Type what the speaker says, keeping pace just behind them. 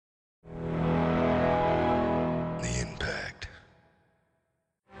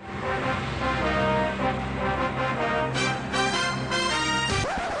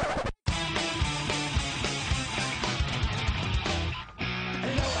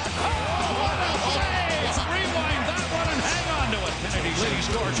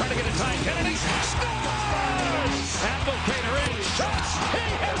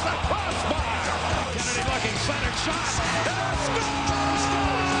shot.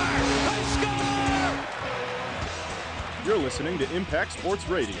 They score! You're listening to Impact Sports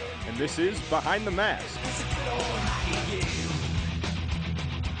Radio, and this is Behind the Mask.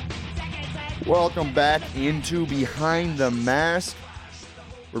 Welcome back into Behind the Mask.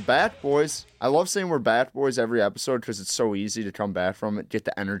 We're back, boys. I love saying we're back, boys, every episode because it's so easy to come back from it, get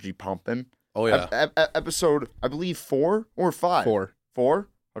the energy pumping. Oh, yeah. Episode, I believe, 4 or 5? 4. 4?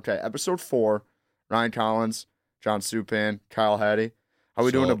 Okay, episode 4. Ryan Collins, John Supan, Kyle Hattie. How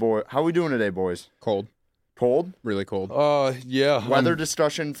we doing today, boys? Cold. Cold? Really cold. Yeah. Weather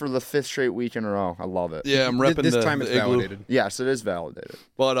discussion for the 5th straight week in a row. I love it. Yeah, I'm repping This the time it's the igloo. validated. Yes, it is validated.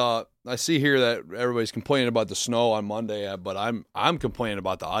 But I see here that everybody's complaining about the snow on Monday, but I'm complaining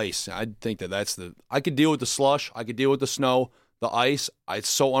about the ice. I think that's I could deal with the slush. I could deal with the snow. The ice, it's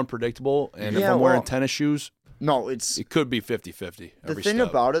so unpredictable. And if I'm wearing tennis shoes, no, it could be 50-50. The thing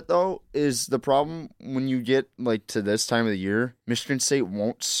about it, though, is the problem when you get like to this time of the year, Michigan State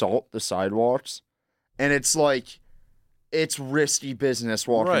won't salt the sidewalks. And it's like, it's risky business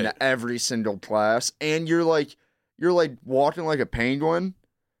walking to every single class. And you're like walking like a penguin.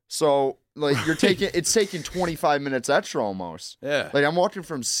 So like it's taking 25 minutes extra almost. Yeah. Like I'm walking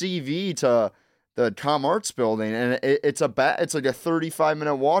from CV to the Com Arts building, and it's like a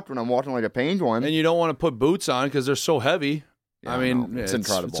 35-minute walk when I'm walking like a penguin. And you don't want to put boots on because they're so heavy. Yeah, I mean, it's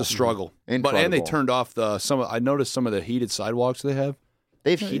incredible. It's a struggle. Incredible. And they turned off I noticed some of the heated sidewalks they have.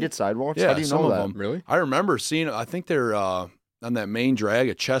 They have heated sidewalks? Yeah, How do you some know of that? them. Really? I remember seeing, I think they're on that main drag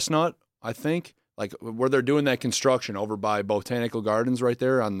at Chestnut, I think, like where they're doing that construction over by Botanical Gardens right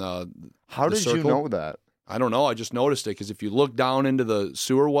there on the How the did circle. you know that? I don't know. I just noticed it because if you look down into the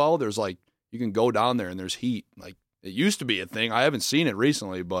sewer well, there's like, you can go down there and there's heat. Like it used to be a thing. I haven't seen it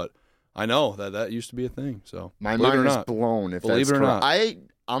recently, but I know that used to be a thing. So My believe it mind or is not. blown. If Believe that's it or correct. not.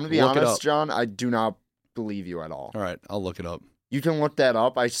 I'm going to be Look it honest, up. John. I do not believe you at all. All right, I'll look it up. You can look that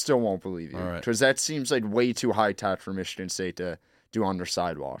up. I still won't believe you. All right. Because that seems like way too high tech for Michigan State to do on their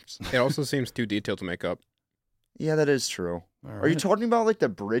sidewalks. It also seems too detailed to make up. Yeah, that is true. All Are you right. talking about like the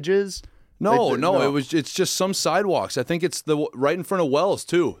bridges? No, Like no, it's just some sidewalks. I think it's the right in front of Wells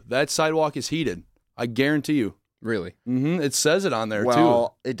too. That sidewalk is heated. I guarantee you. Really? Mm-hmm. It says it on there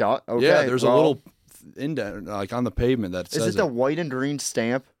Well, too. it does. Okay. Yeah, there's well, a little indent like on the pavement that says Is it the white and green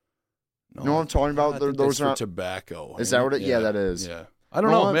stamp? No, You know what I'm talking about? I think Those that's are for tobacco. Is that what it? Yeah, that is. Yeah. I don't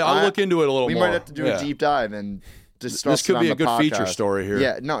You know know. what? Man, I'll look into it a little We more. might have to do Yeah. a deep dive and discuss. This could it be on a the good feature podcast. story here.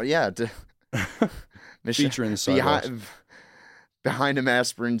 Yeah. No. Yeah. Featuring the sidewalks. Behind the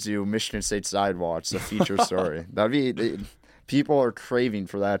Mask brings you Michigan State sidewalks, a feature story. People are craving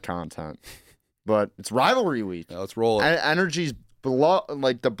for that content, but it's rivalry week. Yeah, let's roll it. Energy's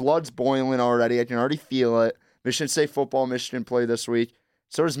like the blood's boiling already. I can already feel it. Michigan State football, Michigan play this week.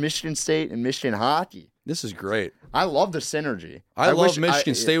 So does Michigan State and Michigan hockey. This is great. I love the synergy. I love wish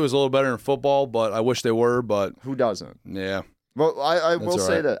Michigan State was a little better in football, but I wish they were. But Who doesn't? yeah, Well, I will all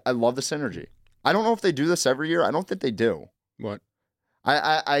say right. that I love the synergy. I don't know if they do this every year. I don't think they do. What?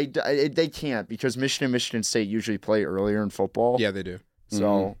 They can't because Michigan and Michigan State usually play earlier in football. Yeah, they do.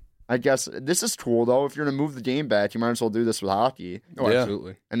 So I guess this is cool though. If you're gonna move the game back, you might as well do this with hockey. Oh, Yeah.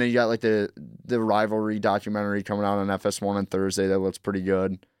 absolutely. And then you got like the rivalry documentary coming out on FS1 on Thursday that looks pretty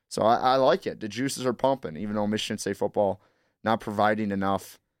good. So I like it. The juices are pumping, even though Michigan State football not providing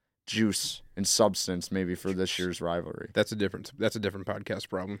enough juice and substance maybe for this year's rivalry. That's a different podcast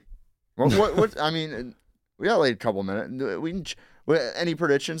problem. What I mean, we got like a couple minutes. Any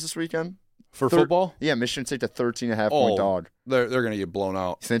predictions this weekend? for football, Yeah, Michigan State to 13.5-point dog. they're going to get blown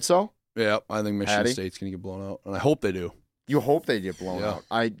out. You think so? Yeah, I think Michigan Hattie? State's going to get blown out, and I hope they do. You hope they get blown Yeah.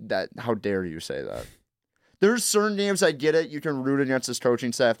 out. How dare you say that? There's certain games I get it. You can root against this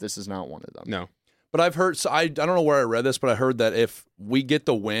coaching staff. This is not one of them. No. But I've heard, so I don't know where I read this, but I heard that if we get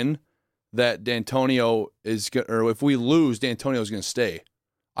the win, that D'Antonio or if we lose, D'Antonio is going to stay.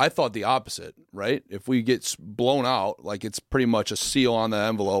 I thought the opposite, right? If we get blown out, like it's pretty much a seal on the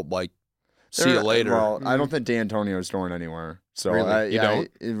envelope, like see you later. Well, I don't think D'Antonio is going anywhere. So Really? You don't?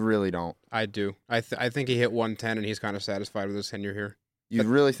 I really don't. I do. I think he hit 110 and he's kind of satisfied with his tenure here. You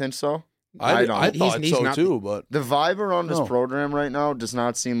really think so? I don't. thought He's so not- too, but The vibe around this No. program right now does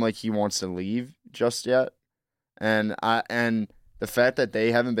not seem like he wants to leave just yet. And the fact that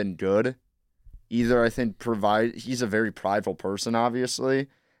they haven't been good either, I think he's a very prideful person, obviously,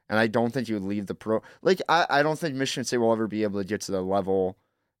 and I don't think he would leave the pro. Like I don't think Michigan State will ever be able to get to the level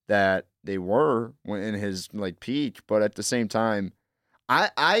that they were in his like peak, but at the same time,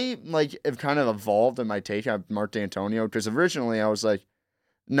 I like have kind of evolved in my take on Mark D'Antonio because originally I was like,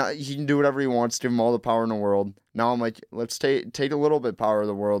 he can do whatever he wants, give him all the power in the world. Now I'm like, let's take a little bit of power of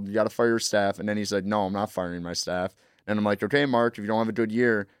the world. You got to fire your staff. And then he's like, no, I'm not firing my staff. And I'm like, okay, Mark, if you don't have a good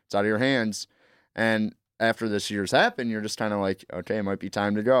year, it's out of your hands. And after this year's happened, you're just kind of like, okay, it might be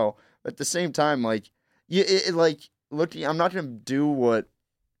time to go. But at the same time, like, look, I'm not going to do what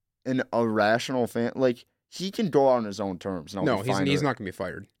an irrational fan, like, he can go out on his own terms. No, he's not going to be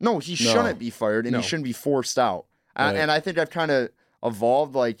fired. No, he shouldn't be fired, and he shouldn't be forced out. Right. And I think I've kind of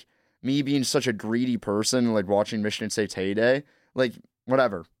evolved, like, me being such a greedy person, like, watching Michigan State's heyday. Like,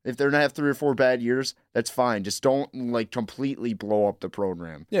 whatever. If they're going to have 3 or 4 bad years, that's fine. Just don't, like, completely blow up the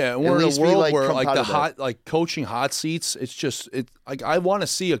program. Yeah, and we're in a world like, where, like, the hot, like, coaching hot seats, it's just, like, I want to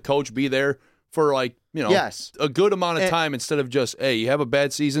see a coach be there for, like, you know, yes, a good amount of time instead of just, hey, you have a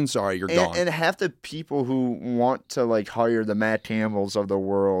bad season, sorry, you're gone. And half the people who want to, like, hire the Matt Campbells of the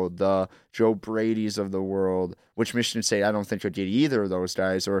world, the Joe Brady's of the world, which Michigan State, I don't think could get either of those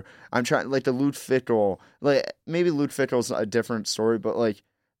guys, or I'm trying, like, the Luke Fickell, like, maybe Luke Fickell's a different story, but, like,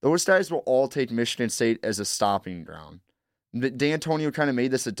 those guys will all take Michigan State as a stopping ground. D'Antonio kind of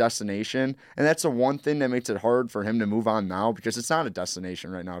made this a destination, and that's the one thing that makes it hard for him to move on now, because it's not a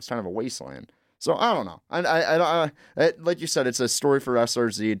destination right now. It's kind of a wasteland. So I don't know. I like you said, it's a story for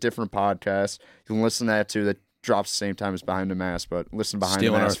SRZ, a different podcast. You can listen to that too. That drops the same time as Behind the Mask, but listen Behind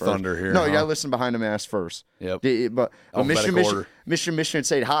Stealing the Mask our first. thunder here. No, you gotta listen Behind the Mask first. Yep. But Michigan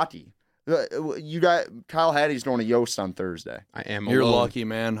State hockey. You got Kyle Hattie's going to Yost on Thursday. I am. You're alone. lucky,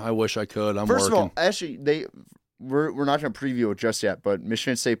 man. I wish I could. I'm First working. of all, actually, we're not going to preview it just yet, but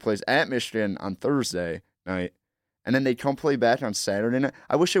Michigan State plays at Michigan on Thursday night, and then they come play back on Saturday night.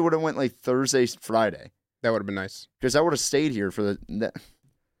 I wish it would have went like Thursday, Friday. That would have been nice. Because I would have stayed here for the.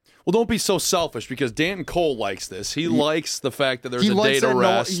 Well, don't be so selfish, because Danton Cole likes this. He likes the fact that there's a day to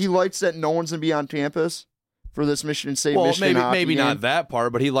rest. He likes that no one's going to be on campus for this Michigan State. Michigan maybe game. not that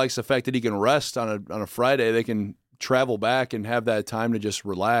part, but he likes the fact that he can rest on a Friday. They can travel back and have that time to just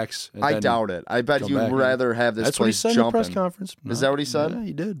relax. I doubt it. I bet you'd rather have this That's what he place said in the jumping. press conference. Is that what he said? Yeah,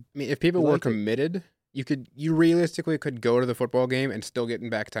 he did. I mean, if people were committed, you realistically could go to the football game and still get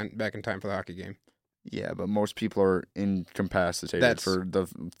back in time for the hockey game. Yeah, but most people are incapacitated for the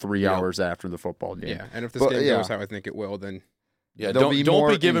 3 hours after the football game. Yeah, and if this game goes how I think it will, then yeah, don't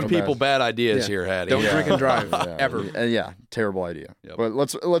be giving people bad ideas here, Hattie. Don't drink and drive ever. Yeah, terrible idea. Yep. But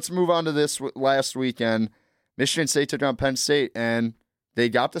let's move on to this last weekend. Michigan State took on Penn State, and they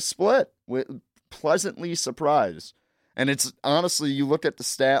got the split. Pleasantly surprised. And it's honestly, you look at the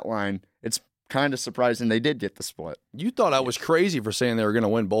stat line, it's kind of surprising they did get the split. You thought I was crazy for saying they were going to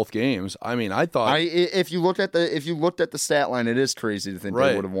win both games. I mean, I thought if you looked at the stat line, it is crazy to think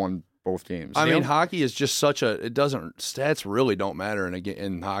they would have won both games. I mean, hockey is just stats really don't matter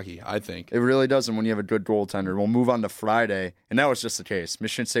in hockey, I think. It really doesn't when you have a good goaltender. We'll move on to Friday, and that was just the case.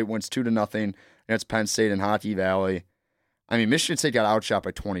 Michigan State wins 2-0 against Penn State in Hockey Valley. I mean, Michigan State got outshot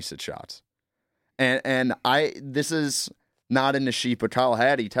by 26 shots. And this is not in the sheet, but Kyle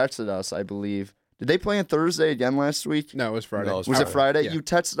Hattie texted us, I believe. Did they play on Thursday again last week? No, it was Friday. No, was it Friday? Yeah. You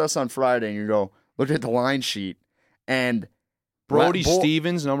texted us on Friday, and you go, look at the line sheet. And Brody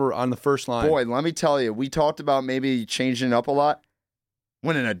Stevens, number on the first line. Boy, let me tell you, we talked about maybe changing it up a lot.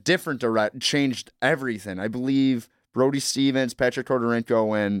 Went in a different direction, changed everything. I believe Brody Stevens, Patrick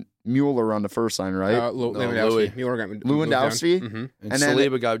Kodorenko, and Mueller on the first line, right? Lewandowski. Lewandowski. Mm-hmm. And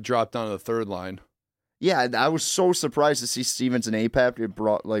Saliba got dropped down to the third line. Yeah, I was so surprised to see Stevens and APAP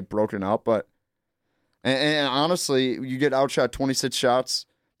get broken up, but and honestly, you get outshot 26 shots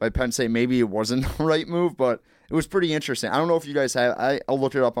by Penn State. Maybe it wasn't the right move, but it was pretty interesting. I don't know if you guys have. I'll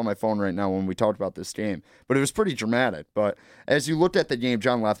look it up on my phone right now when we talked about this game, but it was pretty dramatic. But as you looked at the game,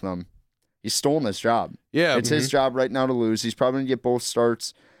 John Letham, he's stolen this job. Yeah, it's his job right now to lose. He's probably gonna get both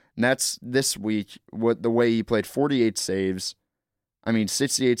starts, and that's this week. With the way he played, 48 saves. I mean,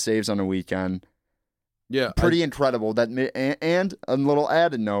 68 saves on the weekend. Yeah, pretty incredible. And a little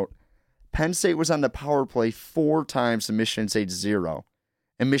added note: Penn State was on the power play 4 times to Michigan State's 0,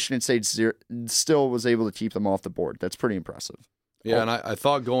 and Michigan State still was able to keep them off the board. That's pretty impressive. Yeah, and I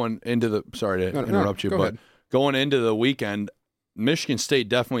thought going into the interrupt you, but going into the weekend, Michigan State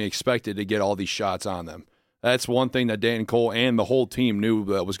definitely expected to get all these shots on them. That's one thing that Dan Cole and the whole team knew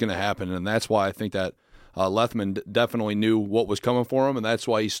that was going to happen, and that's why I think that Lethman definitely knew what was coming for him, and that's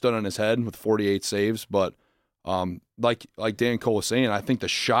why he stood on his head with 48 saves. But like Dan Cole was saying, I think the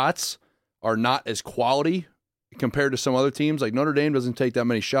shots are not as quality compared to some other teams. Like Notre Dame doesn't take that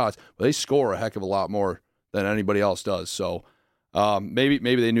many shots, but they score a heck of a lot more than anybody else does. So maybe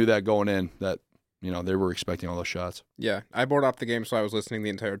they knew that going in, that they were expecting all those shots. Yeah, I boarded off the game, so I was listening the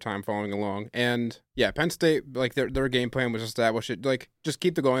entire time, following along. And yeah, Penn State, like their game plan was establish it, like just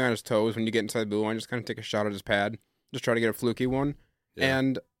keep the going on his toes when you get inside the blue line. Just kind of take a shot at his pad, just try to get a fluky one. Yeah.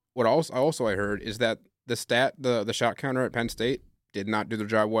 And what also I heard is that the shot counter at Penn State did not do their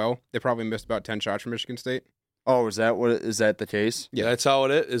job well. They probably missed about 10 shots from Michigan State. Oh, is that the case? Yeah. That's how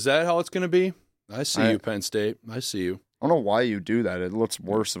it is. Is that how it's going to be? I see you, Penn State. I see you. I don't know why you do that. It looks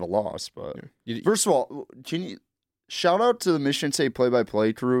worse of a loss, but You- first of all, can you shout out to the Michigan State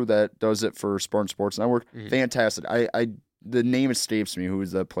play-by-play crew that does it for Spartan Sports Network? Mhm. Fantastic. The name escapes me. Who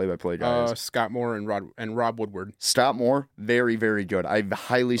is the play-by-play guy? is. Scott Moore and Rob Woodward. Scott Moore, very, very good. I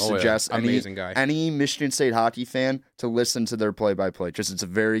highly Oh, yeah. suggest Amazing guy. any Michigan State hockey fan to listen to their play-by-play. Just it's a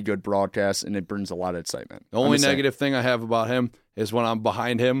very good broadcast, and it brings a lot of excitement. The only negative thing I have about him is when I'm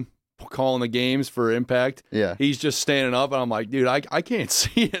behind him calling the games for Impact. Yeah. He's just standing up, and I'm like, dude, I can't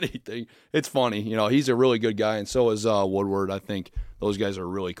see anything. It's funny. He's a really good guy, and so is Woodward. I think those guys are a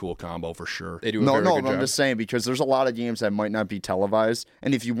really cool combo for sure. They do a very good job. I'm just saying because there's a lot of games that might not be televised,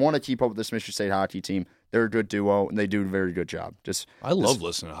 and if you want to keep up with this Michigan State hockey team, they're a good duo, and they do a very good job. I love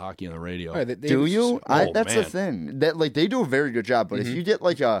listening to hockey on the radio. Right, Do you? Oh, That's the man. thing. That they do a very good job, but if you get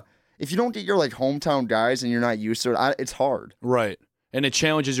if you don't get your hometown guys and you're not used to it, it's hard. Right. And it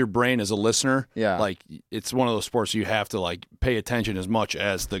challenges your brain as a listener. Yeah. Like, it's one of those sports you have to, pay attention as much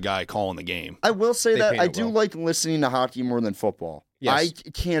as the guy calling the game. I will say They that paint I it do well. like listening to hockey more than football. Yes. I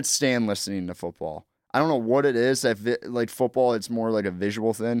can't stand listening to football. I don't know what it is that football, it's more like a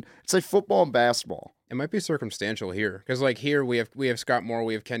visual thing. It's like football and basketball. It might be circumstantial here because here we have Scott Moore,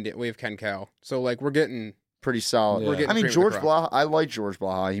 we have Ken Cal. So we're getting Pretty solid. Yeah. We're getting I mean, cream of the George crop. Blaha, I like George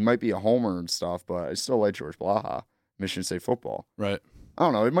Blaha. He might be a homer and stuff, but I still like George Blaha. Michigan State football. Right. I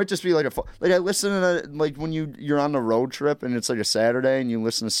don't know. It might just be I listen to when you're on the road trip and it's a Saturday and you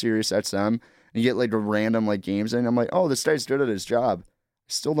listen to Sirius XM and you get a random games in. I'm like, oh, this guy's good at his job. I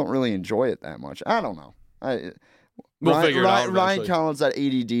still don't really enjoy it that much. I don't know. We'll figure it out Ryan eventually. Collins, that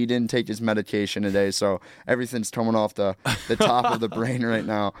ADD, didn't take his medication today, so everything's coming off the top of the brain right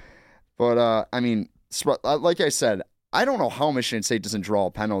now. But I mean, like I said, I don't know how Michigan State doesn't draw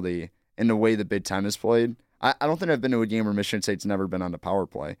a penalty in the way the Big Ten is played. I don't think I've been to a game where Michigan State's never been on the power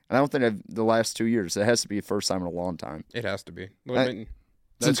play. And I don't think the last 2 years. It has to be the first time in a long time. it has to be. It's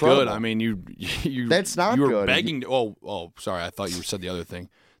That's incredible. good. I mean, you That's not you were good. begging. Oh, sorry. I thought you said the other thing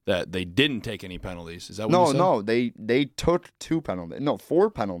that they didn't take any penalties. Is that what you said? No, they took 2 penalties. No,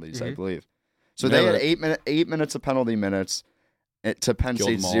 4 penalties, I believe. So Never- they had 8 minutes of penalty minutes to Penn Killed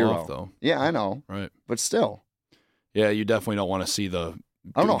State them all 0. off, though. Yeah, I know, Right. but still. Yeah, you definitely don't want to see the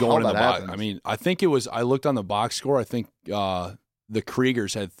I don't know going how in the that box. happens. I mean, I think it was. I looked on the box score. I think the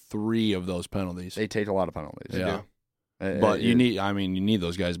Kriegers had 3 of those penalties. They take a lot of penalties. yeah, do. but you need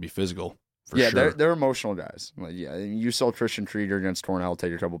those guys to be physical. For sure. they're emotional guys. You saw Christian Krieger against Cornell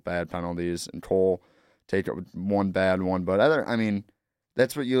take a couple bad penalties, and Cole take one bad one. But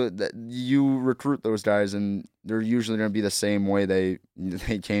that's what you recruit those guys, and they're usually going to be the same way they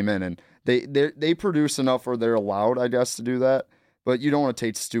came in, and they produce enough where they're allowed, I guess, to do that. But you don't want to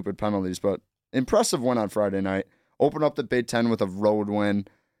take stupid penalties. But impressive win on Friday night. Open up the Big Ten with a road win.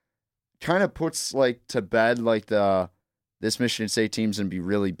 Kind of puts to bed this Michigan State team's going to be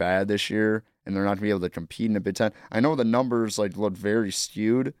really bad this year, and they're not going to be able to compete in the Big Ten. I know the numbers look very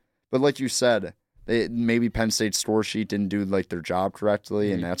skewed, but like you said, maybe Penn State's score sheet didn't do their job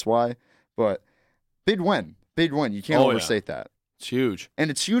correctly, and that's why. But big win. You can't overstate that. It's huge. And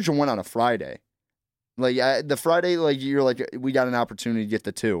it's huge to win on a Friday. The Friday, you're we got an opportunity to get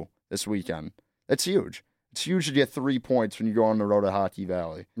the 2 this weekend. That's huge. It's huge to get 3 points when you go on the road to Hockey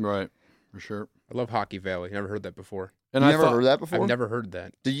Valley. Right, for sure. I love Hockey Valley. Never heard that before. And You I never thought, heard that before? I've never heard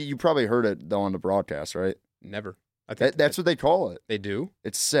that. You probably heard it though on the broadcast, right? Never. I think That's what they call it. they do.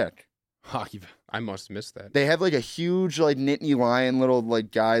 It's sick. hockey. I must have missed that. They have a huge Nittany Lion little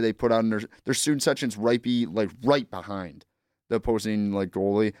guy they put on their student sections right behind the opposing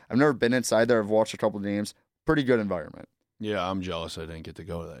goalie. I've never been inside there. I've watched a couple of games. Pretty good environment. Yeah, I'm jealous I didn't get to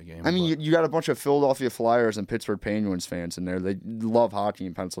go to that game. I mean, but- you got a bunch of Philadelphia Flyers and Pittsburgh Penguins fans in there. They love hockey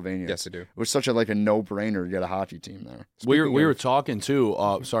in Pennsylvania. Yes, I do. It was such a no-brainer to get a hockey team there. we Speaking were of- talking too.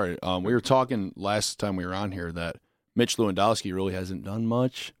 We were talking last time we were on here that Mitch Lewandowski really hasn't done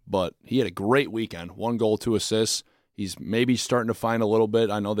much, but he had a great weekend. 1 goal, 2 assists. He's maybe starting to find a little bit.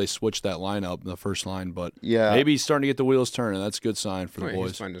 I know they switched that lineup, the first line, but Yeah. maybe he's starting to get the wheels turning. That's a good sign for the He's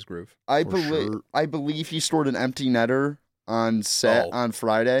boys. finding his groove. I For believe sure. I believe he scored an empty netter on set Oh. on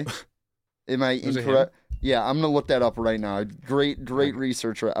Friday. Am I Was it incorrect? Yeah, I'm gonna look that up right now. Great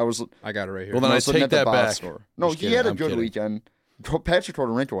research. I was I got it right here. Well, then I I was looking take at the that box back. score. No, Just he kidding. had a I'm good kidding. weekend. Patrick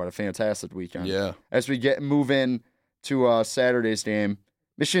Todorenko had a fantastic weekend. Yeah. As we move in to Saturday's game,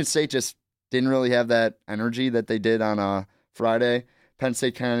 Michigan State just didn't really have that energy that they did on Friday. Penn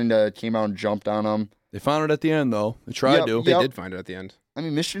State kind of came out and jumped on them. They found it at the end, though. They tried to. They did find it at the end. I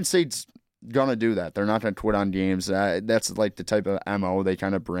mean, Michigan State's gonna do that. They're not gonna quit on games. That's like the type of MO they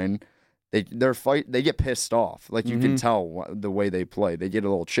kind of bring. They get pissed off. Like you can tell the way they play. They get a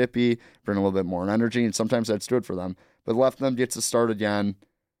little chippy, bring a little bit more energy, and sometimes that's good for them. But Leftham gets to start again.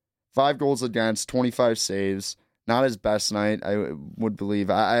 5 goals against, 25 saves. Not his best night, I would believe.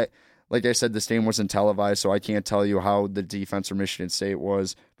 Like I said, this game wasn't televised, so I can't tell you how the defense for Michigan State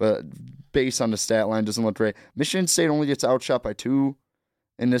was. But based on the stat line, doesn't look great. Michigan State only gets outshot by 2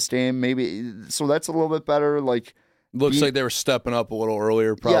 in this game, maybe. So that's a little bit better. Like Looks like they were stepping up a little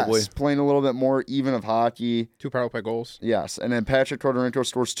earlier, probably. Yes, playing a little bit more even of hockey. 2 power play goals. Yes, and then Patrick Todorenko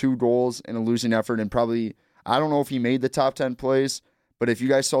scores 2 goals in a losing effort, and probably, I don't know if he made the top 10 plays, but if you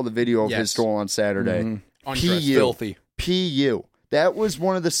guys saw the video of his goal on Saturday, Filthy. PU. That was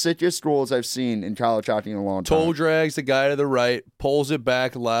one of the sickest goals I've seen in college hockey in a long time. Toe drags the guy to the right, pulls it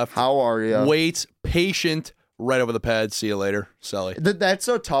back left. How are you? Waits, patient, right over the pad. See you later, Sully. That's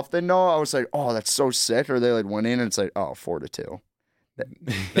so tough thing, though. I was like, oh, that's so sick. Or they like went in and it's like, oh, 4-2.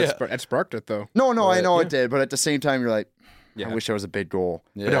 That sparked it, though. No, I know it did. But at the same time, you're like, Yeah. I wish it was a big goal.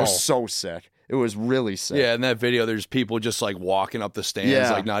 Yeah. But it was so sick. It was really sick. Yeah, in that video, there's people just like walking up the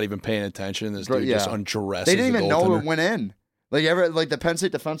stands, like not even paying attention. This dude just undresses. They didn't the even know goaltender. it went in. Like the Penn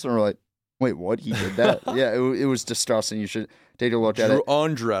State defensemen were like, wait, what? He did that? Yeah, it was disgusting. You should take a look at it.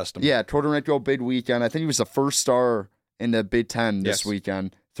 Undressed him. Yeah, Todorenko, big weekend. I think he was the first star in the Big Ten this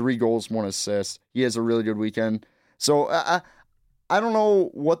weekend. 3 goals, 1 assist. He has a really good weekend. So I don't know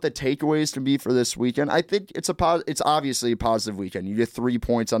what the takeaways can be for this weekend. I think it's obviously a positive weekend. You get 3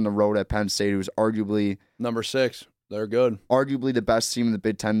 points on the road at Penn State, who's arguably number 6. They're good. Arguably the best team in the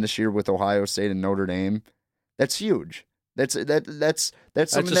Big Ten this year with Ohio State and Notre Dame. That's huge. That's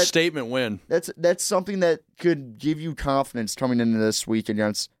something a statement win. That's something that could give you confidence coming into this week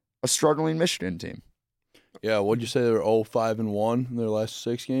against a struggling Michigan team. Yeah, what'd you say? They were 0-5-1 in their last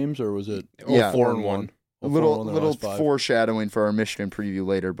 6 games, or was it 4-1? A little foreshadowing for our Michigan preview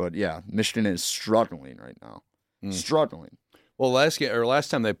later, but yeah, Michigan is struggling right now. Struggling. Well, last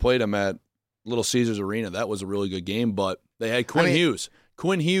time they played them at Little Caesars Arena, that was a really good game, but they had Quinn Hughes.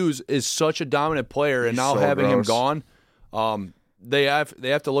 Quinn Hughes is such a dominant player, and now having him gone, they have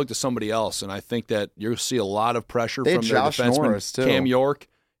to look to somebody else, and I think that you'll see a lot of pressure from their Josh defenseman. Norris, too. Cam York,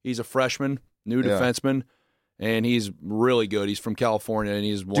 he's a freshman, new defenseman, and he's really good. He's from California, and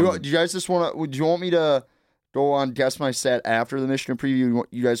he's one. Do you guys just want to? Do you want me to go on guess my stat after the Michigan preview?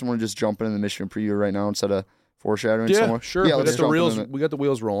 You guys want to just jump into the Michigan preview right now instead of foreshadowing? Yeah, somewhere? sure. Yeah, we got the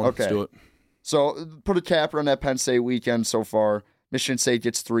wheels rolling. Okay. Let's do it. So put a capper on that Penn State weekend so far. Michigan State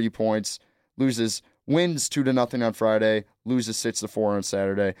gets 3 points, wins 2-0 on Friday, loses 6-4 on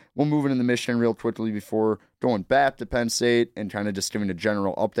Saturday. We'll move into Michigan real quickly before going back to Penn State and kind of just giving a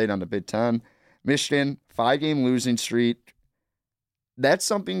general update on the Big Ten. Michigan, 5-game losing streak. That's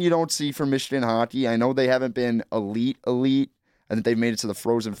something you don't see from Michigan hockey. I know they haven't been elite. I think they've made it to the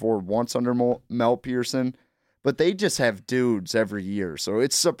Frozen Four once under Mel Pearson, but they just have dudes every year. So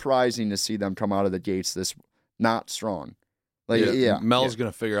it's surprising to see them come out of the gates this not strong. Mel's going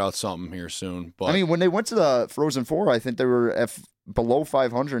to figure out something here soon. But I mean, when they went to the Frozen Four, I think they were below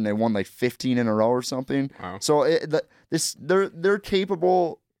 500 and they won like 15 in a row or something. Wow. So they're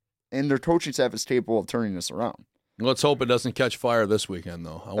capable, and their coaching staff is capable of turning this around. Let's hope it doesn't catch fire this weekend,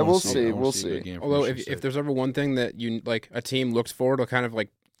 though. We'll see. Although if there's ever one thing that you like a team looks forward to, kind of like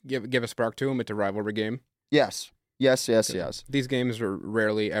give a spark to them, it's a rivalry game. Yes. These games are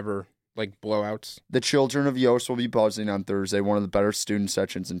rarely ever like blowouts. The children of Yost will be buzzing on Thursday, one of the better student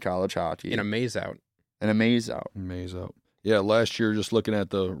sections in college hockey. In a maze out. Maze out. Yeah, last year, just looking at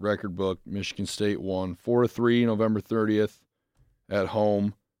the record book, Michigan State won 4-3 November 30th at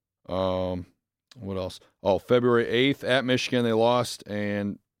home. What else? Oh, February 8th at Michigan, they lost,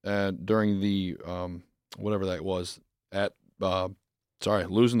 and during the whatever that was at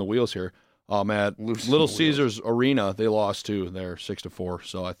losing the wheels here. At Little Caesars Arena, they lost too. They're 6-4.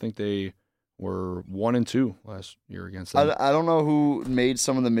 So I think they were 1-2 last year against them. I don't know who made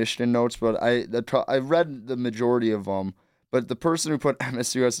some of the Michigan notes, but I read the majority of them. But the person who put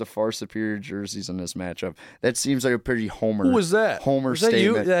MSU as the far superior jerseys in this matchup, that seems like a pretty Homer. Who was that? Homer was that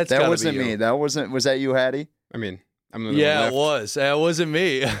statement. You? That wasn't me. Was that you, Hattie? I mean, it was. That wasn't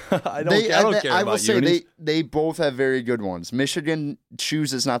me. I don't care I about will say unis. they both have very good ones. Michigan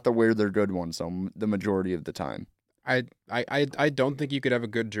chooses not to wear their good ones the majority of the time. I don't think you could have a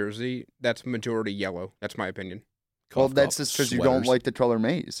good jersey that's majority yellow. That's my opinion. Well, Cough, that's cough, just because you don't sweaters. like the color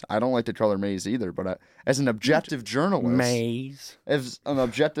maize. I don't like the color maize either. But as an objective journalist, maize. as an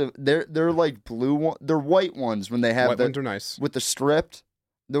objective, they're like they're white ones when they have White ones are nice. with the stripped.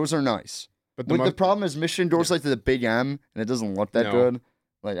 Those are nice. But The problem is Michigan doors like the big M, and it doesn't look that No. good.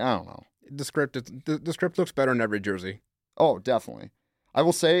 Like, I don't know. the script looks better in every jersey. Oh, definitely. I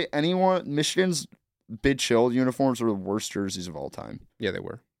will say Michigan's Big Chill uniforms are the worst jerseys of all time. Yeah, they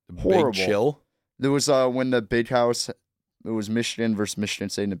were. Horrible. Big Chill. There was when the Big House, it was Michigan versus Michigan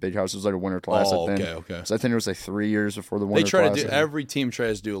State in the Big House. It was like a Winter Classic Oh, thing. okay. So I think it was like 3 years before the They Winter try to Classic. do. Every team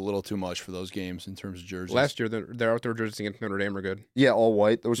tries to do a little too much for those games in terms of jerseys. Last year, their outdoor jerseys against Notre Dame were good. Yeah, all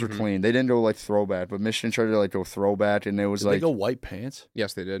white. Those were Mhm. clean. They didn't go like throwback, but Michigan tried to like go throwback, and it was Did they like, go white pants?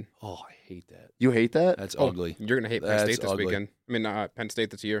 Yes, they did. Oh, I hate that. you hate that? That's Oh, ugly. You're gonna hate Penn That's State this ugly. weekend. I mean, Penn State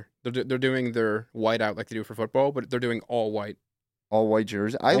this year. They're doing their white out like they do for football, but they're doing all white. All white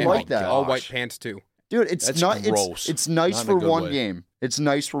jersey. I And like that. All gosh. white pants too. Dude, it's That's not. gross. It's nice Not in for a good one way. game. It's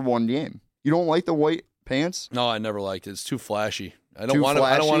nice for one game. You don't like the white pants? No, I never liked it. It's too flashy. I don't Too want to.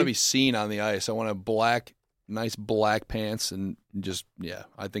 I don't want flashy? to be seen on the ice. I want nice black pants, and just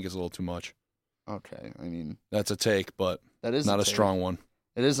I think it's a little too much. Okay, I mean That's a take, but that is not a take. strong one.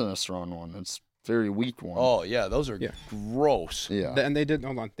 It isn't a strong one. It's a very weak one. Oh yeah, those are Yeah. gross. yeah. And they did.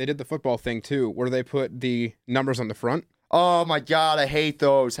 Hold on. They did the football thing too, where they put the numbers on the front. Oh my God, I hate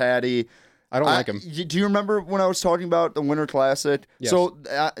those, Hattie. I don't like them. Do you remember when I was talking about the Winter Classic? Yes. So,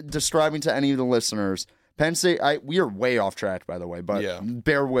 describing to any of the listeners, Penn State. We are way off track, by the way, but Yeah.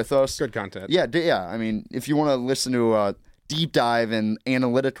 bear with us. Good content. Yeah, yeah. I mean, if you want to listen to a deep dive in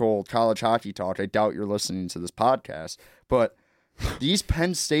analytical college hockey talk, I doubt you're listening to this podcast. But these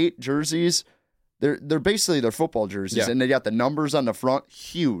Penn State jerseys, they're basically their football jerseys, Yeah. and they got the numbers on the front,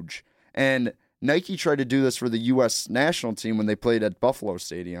 huge. And Nike tried to do this for the U.S. national team when they played at Buffalo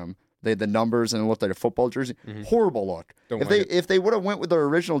Stadium. They had the numbers and it looked like a football jersey. Horrible look. Don't if like they if they would have went with their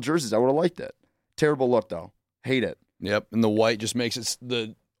original jerseys, I would have liked it. Terrible look though. Hate it. Yep, and the white just makes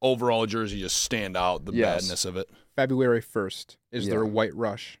the overall jersey just stand out. The Yes. badness of it. February 1st is Yeah. their White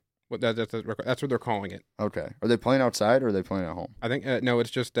Rush. That's what they're calling it. Okay. Are they playing outside or are they playing at home? I think no, it's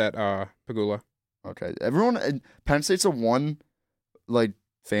just at Pagula. Okay. Everyone, Penn State's a one like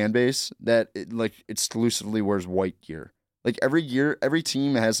fan base that like exclusively wears white gear. Like every year, every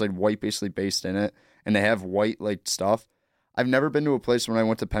team has like white basically based in it, and they have white like stuff. I've never been to a place when I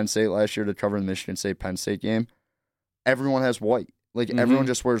went to Penn State last year to cover the Michigan State Penn State game. Everyone has white. Like everyone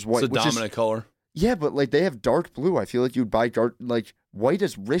just wears white. It's the which is- dominant color. yeah, but like they have dark blue. I feel like you'd buy dark. Like white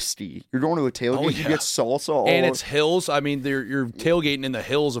is risky. You're going to a tailgate, Oh, you yeah. get salsa. All And it's hills. I mean, you're tailgating in the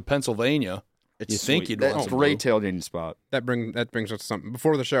hills of Pennsylvania. You think you'd want That's a some great tailgating spot. That brings us to something.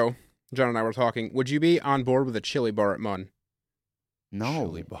 Before the show, John and I were talking. Would you be on board with a chili bar at Munn? No,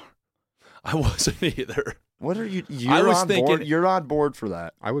 Chili bar. I wasn't either. what are you? You're I was on board. thinking- You're on board for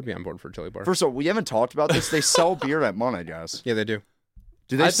that. I would be on board for a chili bar. First of all, we haven't talked about this. They sell beer at Munn, I guess. Yeah, they do.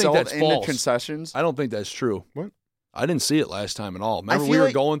 Do they I think sell that's it in false. the concessions? I don't think that's true. What? I didn't see it last time at all. Remember feel we were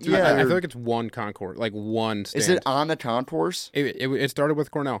like- going through. yeah. I feel like it's one concourse, like one stand. Is it on the contours? It started with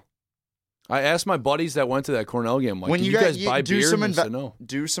Cornell. I asked my buddies that went to that Cornell game, like, When "Did you you got- guys you buy do beer?" some And they said no.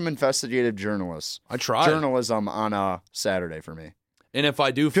 Do some investigative I tried. journalism on Saturday for me. And if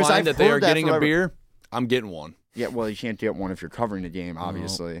I do 'Cause find I've that they heard are that getting a forever. beer, I'm getting one. Yeah, well, you can't get one if you're covering the game,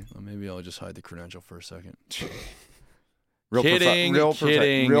 obviously. Well, maybe I'll just hide the credential for a second. Real Kidding,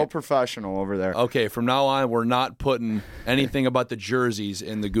 kidding. real professional over there. Okay, from now on, we're not putting anything about the jerseys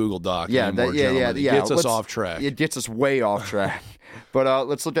in the Google Doc Yeah, anymore, yeah. gentlemen. It gets us Let's- off track. It gets us way off track. But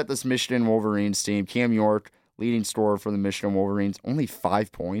let's look at this Michigan Wolverines team. Cam York, leading scorer for the Michigan Wolverines, only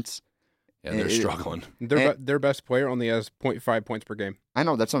 5 points. Yeah, they're it- struggling. Their best player only has 0.5 points per game. I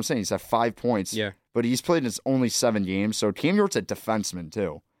know, that's what I'm saying. He's at 5 points. Yeah. But he's played in only 7 games. So Cam York's a defenseman,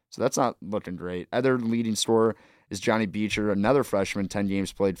 too. So that's not looking great. Other leading scorer is Johnny Beecher, another freshman, 10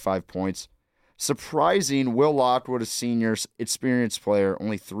 games played, 5 points. Surprising, Will Lockwood, a senior, experienced player,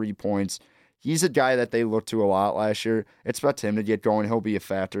 only 3 points. He's a guy that they looked to a lot last year. Expect him to get going. He'll be a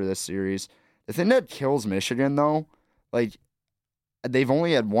factor this series. The thing that kills Michigan, though, like, they've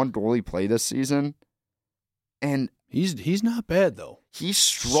only had one goalie play this season, and He's not bad though. he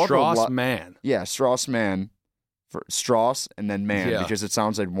struggled. Strauss man. Yeah, Strauss man. For Strauss and then man, Yeah. because it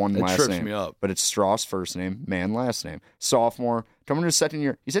sounds like one That last trips name. me up. But it's Strauss first name, man last name. Sophomore, coming to his second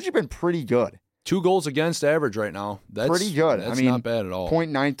year. He's actually been pretty good. 2 goals against average right now. That's Pretty good. That's I mean, not bad at all.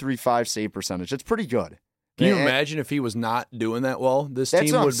 .935 save percentage. It's pretty good. Can you And- imagine if he was not doing that well? This That's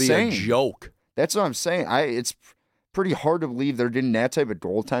team what I'm would be saying. a joke. That's what I'm saying. It's pretty hard to believe they're getting that type of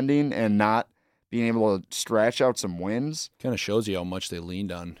goaltending and not being able to stretch out some wins. Kind of shows you how much they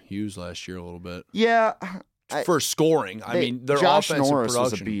leaned on Hughes last year a little bit. Yeah, for scoring. I mean, their Josh offensive Norris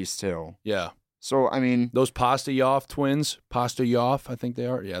production. was a beast too. Yeah. So I mean, Those Pastayoff twins, Pastayoff, I think they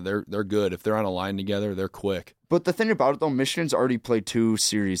are. Yeah, they're good. If they're on a line together, they're quick. but the thing about it though, Michigan's already played 2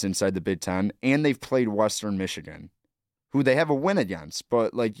 series inside the Big Ten, and they've played Western Michigan, who they have a win against.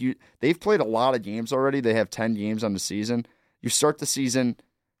 But they've played a lot of games already. They have 10 games on the season. You start the season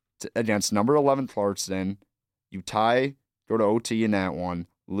against number 11 Clarkston, you tie, go to OT in that one,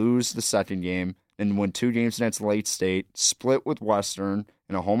 lose the second game, and win 2 games against Lake State, split with Western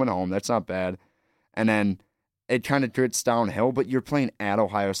in a home and home. That's not bad. And then it kind of drifts downhill, but you're playing at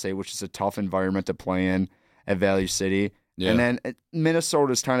Ohio State, which is a tough environment to play in at Value City. Yeah. And then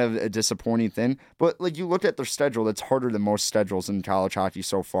Minnesota's kind of a disappointing thing. But you look at their schedule, that's harder than most schedules in college hockey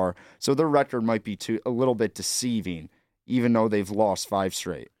so far. So their record might be a little bit deceiving, even though they've lost 5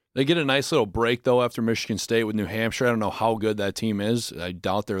 straight. They get a nice little break, though, after Michigan State with New Hampshire. I don't know how good that team is. I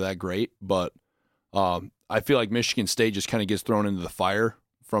doubt they're that great. But I feel like Michigan State just kind of gets thrown into the fire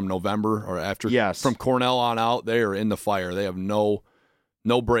from November or after. Yes. From Cornell on out, they are in the fire. They have no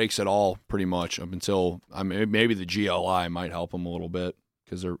breaks at all, pretty much, up until maybe the GLI might help them a little bit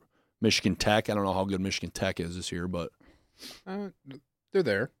because they're Michigan Tech. I don't know how good Michigan Tech is this year, but They're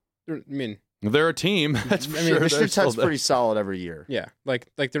there. they're a team. That's for sure. Michigan Tech's pretty solid every year. Yeah, like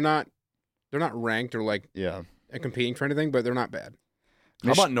they're not ranked or Yeah. competing for anything, but they're not bad.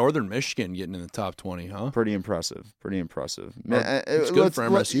 How about Northern Michigan getting in the top 20, huh? Pretty impressive. It's good for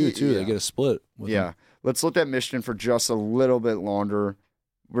MSU, too. Yeah. They get a split. With Yeah. them. Let's look at Michigan for just a little bit longer.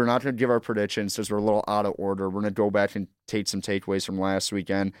 We're not going to give our predictions because we're a little out of order. We're going to go back and take some takeaways from last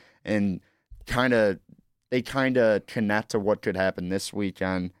weekend and they kind of connect to what could happen this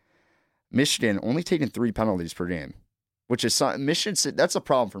weekend. Michigan only taking 3 penalties per game, which is Michigan State. That's a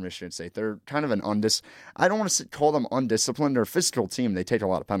problem for Michigan State. They're kind of I don't want to call them undisciplined. They're a physical team. They take a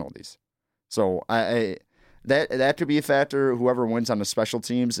lot of penalties. So that could be a factor. Whoever wins on the special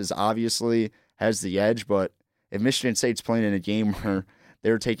teams is obviously has the edge. But if Michigan State's playing in a game where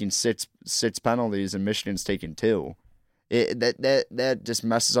they're taking six penalties and Michigan's taking 2, that just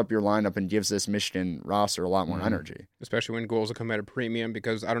messes up your lineup and gives this Michigan roster a lot more energy. Especially when goals will come at a premium,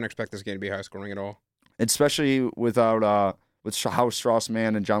 because I don't expect this game to be high scoring at all. Especially without with how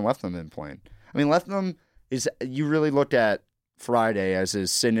Strauss-Mann and John Letham have been playing. I mean, Letham you really look at Friday as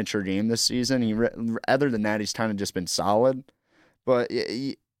his signature game this season. Other than that, he's kind of just been solid. But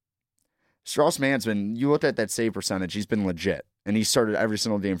Strauss-Mann's you look at that save percentage, he's been legit. And he started every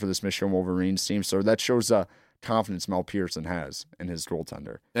single game for this Michigan Wolverines team. So that shows the confidence Mel Pearson has in his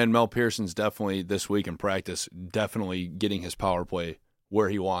goaltender. And Mel Pearson's definitely, this week in practice, definitely getting his power play where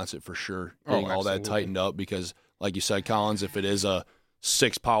he wants it for sure. Getting all that tightened up because, like you said, Collins, if it is a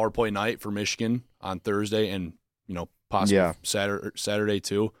 6 power play night for Michigan on Thursday and, possibly Saturday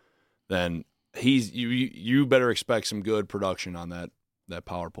too, then you better expect some good production on that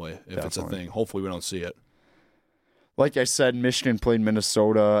power play if It's a thing. Hopefully we don't see it. Like I said, Michigan played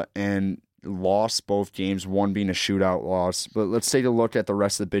Minnesota and lost both games, one being a shootout loss. But let's take a look at the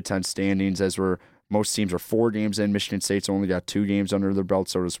rest of the Big Ten standings as most teams are 4 games in. Michigan State's only got 2 games under their belt,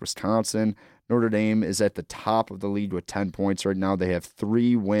 so does Wisconsin. Notre Dame is at the top of the league with 10 points right now. They have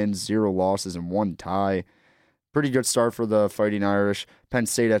 3 wins, 0 losses, and 1 tie. Pretty good start for the Fighting Irish. Penn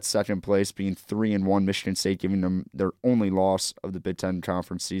State at second place, being 3-1. Michigan State giving them their only loss of the Big Ten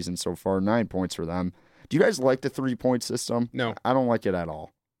Conference season so far, 9 points for them. Do you guys like the 3-point system? No. I don't like it at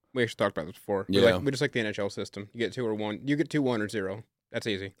all. We actually talked about this before. Yeah. We just like the NHL system. You get 2 or 1. You get 2, 1, or 0. That's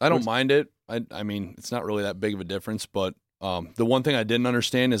easy. I don't mind it. I mean, it's not really that big of a difference, but the one thing I didn't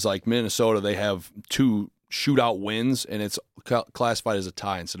understand is like Minnesota, they have 2 shootout wins, and it's classified as a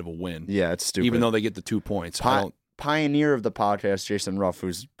tie instead of a win. Yeah, it's stupid. Even though they get the 2 points. Pioneer of the podcast, Jason Ruff,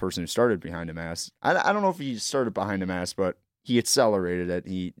 who's the person who started Behind the Mask. I don't know if he started Behind the Mask, but he accelerated it.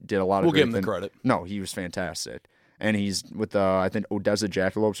 He did a lot of We'll great give him the things. credit. No, he was fantastic. And he's with, I think, Odessa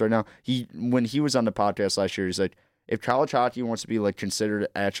Jackalopes right now. When he was on the podcast last year, he's like, if college hockey wants to be like considered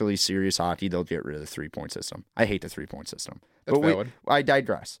actually serious hockey, they'll get rid of the 3-point system. I hate the 3-point system. That's valid. I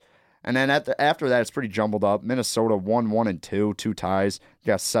digress. And then after that, it's pretty jumbled up. Minnesota 1-1-2, 2 ties.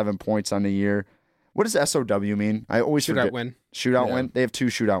 Got 7 points on the year. What does SOW mean? I always forget. Shootout win. Shootout win. They have 2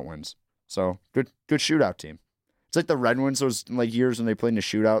 shootout wins. So good shootout team. It's like the Red Wings those like years when they played in a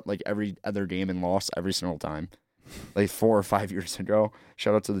shootout like every other game and lost every single time. Like 4 or 5 years ago.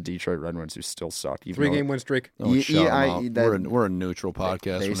 Shout out to the Detroit Red Wings who still suck. 3-game win streak. Don't shout 'em out. We're a neutral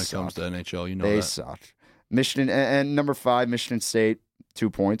podcast when it suck. comes to NHL. You know they that. suck. Michigan and number 5, Michigan State, 2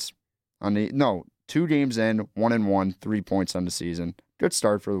 points on 2 games in, 1-1, 3 points on the season. good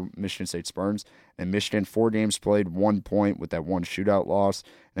start for Michigan State Spartans. And Michigan, 4 games played, 1 point with that 1 shootout loss.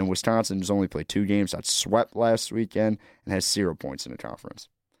 And Wisconsin has only played 2 games, got swept last weekend, and has 0 points in the conference.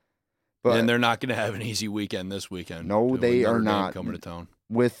 But and they're not going to have an easy weekend this weekend. No, with they Notre are Dame not. coming to town.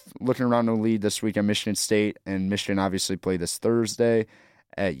 With looking around the lead this weekend, Michigan State and Michigan obviously play this Thursday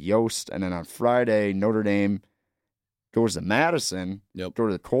at Yost. And then on Friday, Notre Dame goes to Madison, go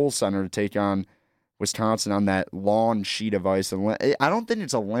to the Kohl Center to take on Wisconsin on that long sheet of ice. I don't think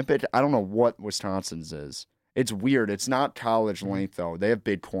it's Olympic. I don't know what Wisconsin's is. It's weird. It's not college length, though. They have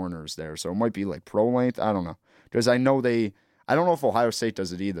big corners there, so it might be like pro length. I don't know. Because I don't know if Ohio State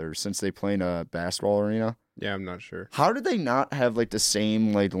does it either, since they play in a basketball arena. Yeah, I'm not sure. How did they not have like the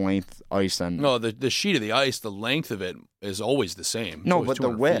same like length ice on? No, the sheet of the ice, the length of it is always the same. No, but the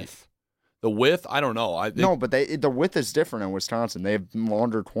width. The width, I don't know. No, but the width is different in Wisconsin. They have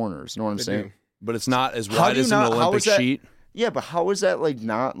longer corners. You know what I'm They saying? do. But it's not as How wide do you as not- an how Olympic is that- sheet. Yeah, but how is that like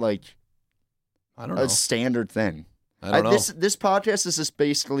not like I don't know. a standard thing? I don't know. This podcast has just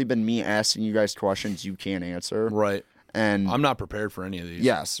basically been me asking you guys questions you can't answer. Right. And I'm not prepared for any of these.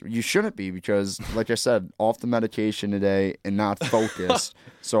 yes, you shouldn't be because, like I said, off the medication today and not focused.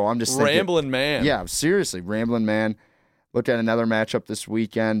 So I'm just thinking, Rambling man. yeah, seriously, rambling man. Look at another matchup this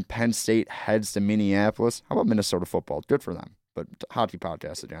weekend. Penn State heads to Minneapolis. How about Minnesota football? Good for them. But hockey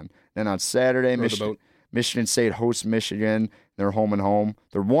podcast again. Then on Saturday, Row the boat. Michigan State hosts Michigan. They're home and home.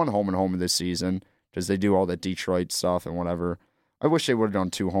 They're one home and home this season because they do all that Detroit stuff and whatever. I wish they would have done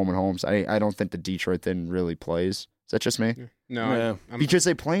 2 home and homes. I don't think the Detroit thing really plays. Is that just me? No, Yeah. I'm, Because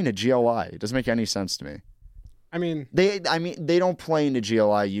they play in a GLI. It doesn't make any sense to me. I mean, They don't play in the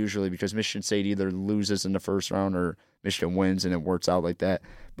GLI usually because Michigan State either loses in the first round or Michigan wins and it works out like that.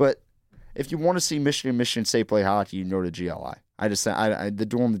 But if you want to see Michigan State play hockey, you go to GLI. The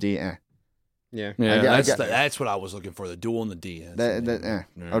duel in the D, yeah. Yeah, I get- that's what I was looking for. The duel in the D. Yeah.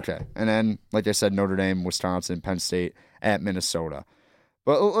 Okay. And then, like I said, Notre Dame, Wisconsin, Penn State at Minnesota.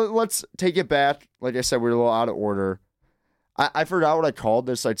 But let's take it back. Like I said, we're a little out of order. I forgot what I called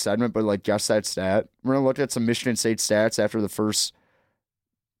this segment, but like guess that stat. We're gonna look at some Michigan State stats after the first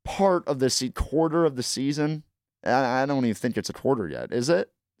part of the quarter of the season. I don't even think it's a quarter yet, is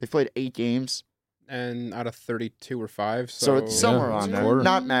it? They played 8 games, And out of 32 or 5. so it's somewhere Yeah, on it's a there. quarter.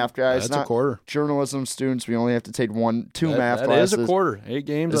 Not math guys, That's not a quarter. journalism students. We only have to take 2 math That classes. is a quarter. 8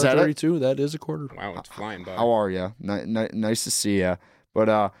 games Is out that of it? 32. That is a quarter. Wow, it's flying by. How are you? Nice to see you. But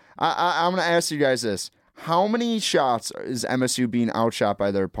I'm going to ask you guys this. How many shots is MSU being outshot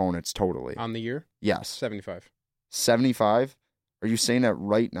by their opponents totally? On the year? Yes. 75. 75? Are you saying that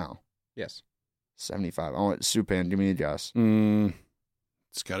right now? Yes. 75. Oh, Supan, give me a guess.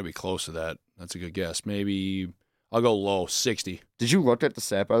 It's got to be close to that. That's a good guess. Maybe I'll go low, 60. Did you look at the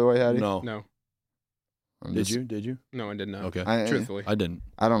stat, by the way, Hattie? No. No. I'm Did just- you? Did you? No, I did not. Okay. Truthfully. I didn't.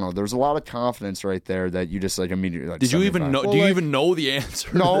 I don't know. There's a lot of confidence right there that you just like immediately like Did you even 75. know? Well, do you like- even know the answer?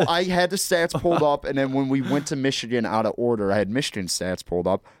 to No, this? I had the stats pulled up, and then when we went to Michigan out of order, I had Michigan stats pulled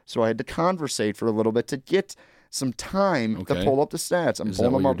up, so I had to conversate for a little bit to get some time to Okay. pull up the stats. I'm Is that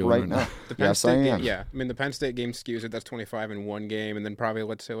pulling them what up you're right doing now. right The Penn Yes, I State am. game, yeah. I mean, the Penn State game skews it. That's 25 in one game, and then probably,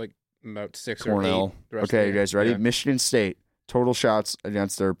 let's say, like about 6 or Cornell. 8. The rest Okay, of you the guys ready? Yeah. Michigan State, total shots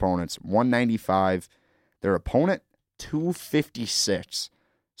against their opponents, 195. Their opponent, 256.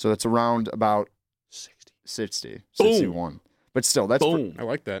 So that's around about 60, 61. But still, that's Boom. I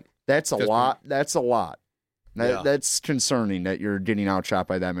like that. that's a Just- lot. That's a lot. Yeah. That's concerning that you're getting outshot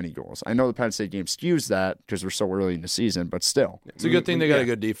by that many goals. I know the Penn State game skews that because we're so early in the season, but still. It's a good thing they got Yeah. a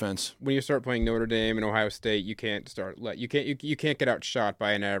good defense. When you start playing Notre Dame and Ohio State, you can't you can't get outshot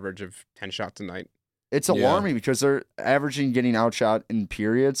by an average of 10 shots a night. It's Yeah. alarming because they're averaging getting outshot in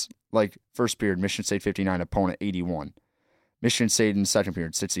periods. Like first period, Michigan State 59, opponent 81. Michigan State in second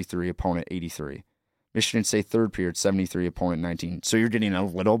period, 63, opponent 83. Michigan State third period, 73, opponent 19. So you're getting a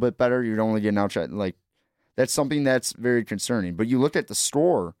little bit better. You're only getting outshot. Like that's something that's very concerning. But you look at the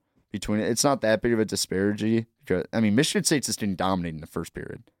score between it, it's not that big of a disparity. Because, I mean, Michigan State's just didn't dominate in the first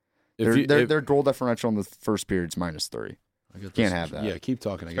period. Their goal differential in the first period is -3. I get Can't this. have that. Yeah, keep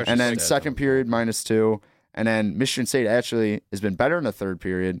talking. I got And your then stats second up. period -2. And then Michigan State actually has been better in the third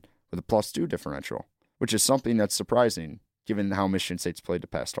period with a +2 differential, which is something that's surprising given how Michigan State's played the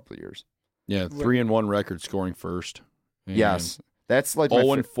past couple of years. Yeah, 3-1 record scoring first. And Yes. That's like my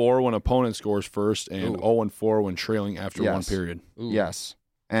 0-4 when opponent scores first, and Ooh. 0-4 when trailing after one Yes. period. Ooh. Yes.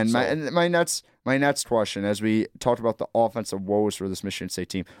 And So- my next question, as we talked about the offensive woes for this Michigan State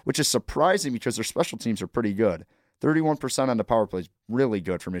team, which is surprising because their special teams are pretty good. 31% on the power play is really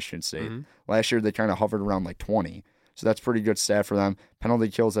good for Michigan State. Mhm. Last year they kind of hovered around like 20. So that's pretty good stat for them. Penalty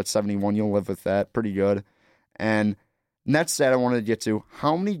kills at 71, you'll live with that. Pretty good. And Next stat I wanted to get to,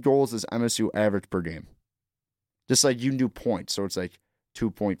 how many goals does MSU average per game? Just like you can do points. So it's like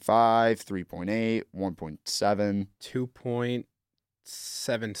 2.5, 3.8, 1.7.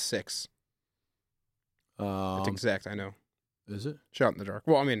 2.76. That's Um, exact. I know. is it? Shot in the dark.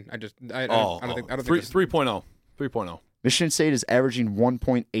 Well, I mean, I don't think. I don't think. 3.0. 3.0. Michigan State is averaging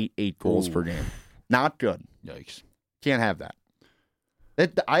 1.88 goals per game. Not good. Yikes. Can't have that.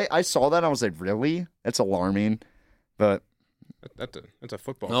 I saw that and I was like, really? That's alarming. But That's a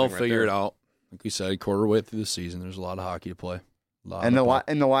football. They'll thing right figure there. it out. Like we said, quarter way through the season, there's a lot of hockey to play. and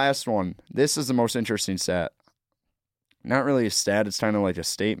the last one, this is the most interesting stat. Not really a stat, it's kind of like a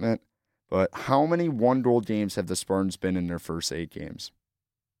statement. But how many one-goal games have the Spartans been in their first 8 games?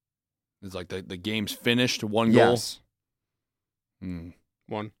 It's like the game's finished, one goal. Yes.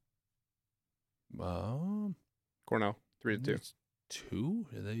 One. Cornell 3-2. It's 2?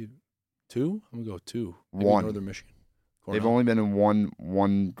 Are they 2? I'm gonna go 2. Maybe 1. Northern Michigan. They've Cornell. only been in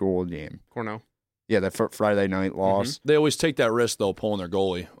one-goal game. Cornell. Yeah, that Friday night loss. They always take that risk though, pulling their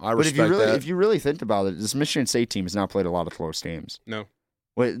goalie. I But respect that. if you really think about it, this Michigan State team has not played a lot of close games. No.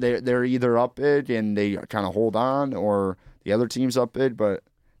 They're either up big and they kind of hold on, or the other team's up big. But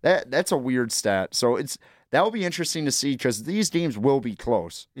that's a weird stat. So that will be interesting to see because these games will be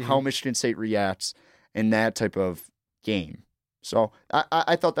close. How Michigan State reacts in that type of game. So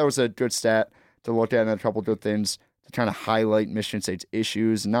I thought that was a good stat to look at, and a couple good things to kind of highlight Michigan State's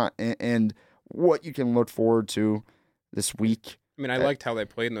issues, and what you can look forward to this week. I mean, I liked how they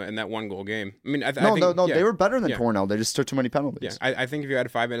played in that 1-goal game. I mean, I No, think, yeah. they were better than Yeah. Cornell. They just took too many penalties. Yeah, I think if you had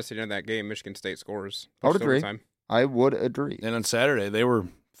 5 minutes to the end of that game, Michigan State scores. I would Post agree. overtime. I would agree. And on Saturday, they were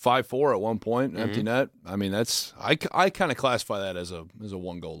 5-4 at one point, empty net. I mean, that's I kind of classify that as a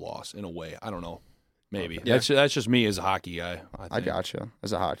 1-goal loss in a way. I don't know, maybe Yeah. that's just me as a hockey guy. I gotcha.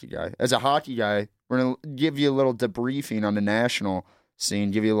 As a hockey guy, we're gonna give you a little debriefing on the national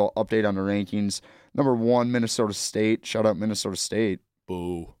scene. Give you a little update on the rankings. Number 1, Minnesota State. Shout out Minnesota State.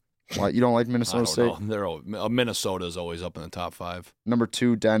 Boo. What, you don't like I Minnesota don't State? know. Minnesota's always up in the top 5. Number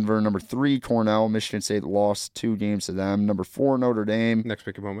 2, Denver. Number 3, Cornell. Michigan State lost 2 games to them. Number 4, Notre Dame. Next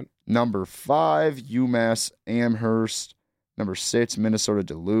pick a moment. Number 5, UMass Amherst. Number 6, Minnesota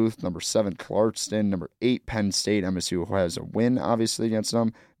Duluth. Number 7, Clarkston. Number 8, Penn State. MSU has a win, obviously, against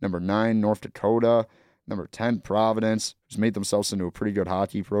them. Number 9, North Dakota. Number 10, Providence, who's made themselves into a pretty good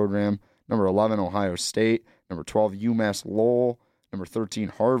hockey program. Number 11, Ohio State. Number 12, UMass Lowell. Number 13,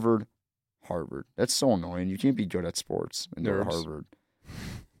 Harvard. Harvard. That's so annoying. You can't be good at sports and go to Nerds. Harvard.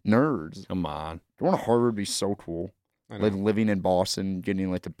 Nerds. Come on. Going to Harvard would be so cool. I know. Like living in Boston,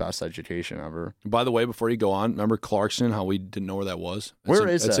 getting like the best education ever. By the way, before you go on, remember Clarkson? How we didn't know where that was? Where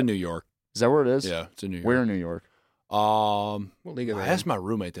is It's that? in New York. Is that where it is? Yeah, it's in New York. Where in New York? What league is I that? asked my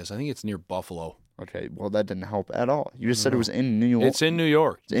roommate this. I think it's near Buffalo. Okay, well that didn't help at all. You just said it was in New York. It's in New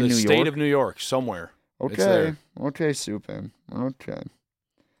York. It's in the New state York? of New York, somewhere. It's Okay. there. Okay, Supin. Okay.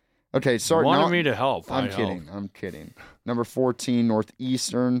 Okay, sorry. Wanted now- me to help. I'm I kidding. helped. I'm kidding. Number 14,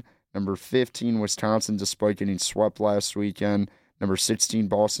 Northeastern. Number 15, Wisconsin, despite getting swept last weekend. Number 16,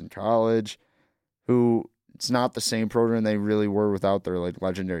 Boston College, who it's not the same program they really were without their like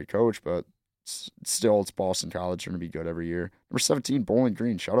legendary coach, but still it's Boston College. They're going to be good every year. Number 17, Bowling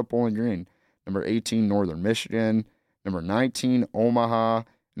Green. Shout out Bowling Green. Number 18, Northern Michigan. Number 19, Omaha.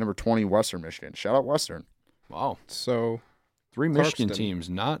 Number 20, Western Michigan. Shout out Western. Wow. So 3 Michigan Clarkston. teams,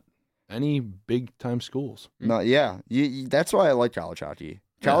 not any big time schools. No, yeah, that's why I like college hockey.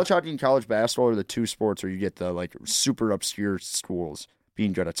 College hockey and college basketball are the 2 sports where you get the like super obscure schools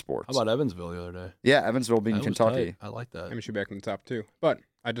being good at sports. How about Evansville the other day? Yeah, Evansville being That was Kentucky. tight. I like that. MSU back in the top 2. But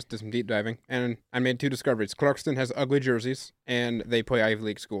I just did some deep diving, and I made 2 discoveries. Clarkston has ugly jerseys, and they play Ivy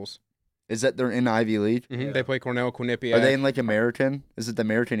League schools. Is that they're in Ivy League? Mm-hmm. They play Cornell, Quinnipiac, Are they in like American? Is it the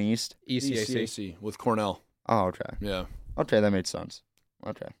American East? ECAC. ECAC with Cornell. Oh, okay. Yeah. Okay, that made sense.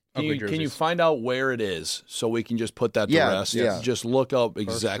 Okay. Can Ugly you, can you jerseys. find out where it is so we can just put that to Yeah, rest? yeah. Just look up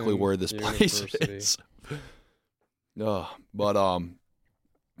exactly Clarkston where this place University. is.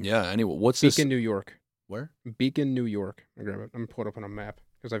 Yeah. Anyway, what's this? Beacon, New York. Where? Beacon, New York. I'll grab it. I'm going to pull it up on a map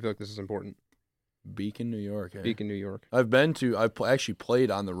because I feel like this is important. Beacon, New York. eh? Beacon, New York. I've actually played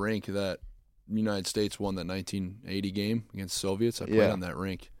on the rink that United States won that 1980 game against Soviets. I played Yeah. on that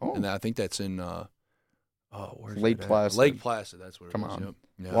rink, Oh. and I think that's in where's Lake that at? Placid. Lake Placid. That's where. Come it is. on. Yep.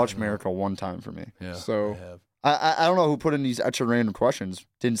 Yeah, Watch I know. Miracle one time for me. Yeah. So- I have. I don't know who put in these extra random questions.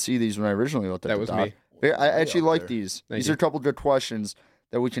 Didn't see these when I originally looked at That the was doc. me. But I actually up like there. these. Thank These you. are a couple good questions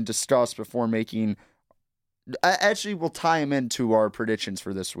that we can discuss before making. I actually will tie them into our predictions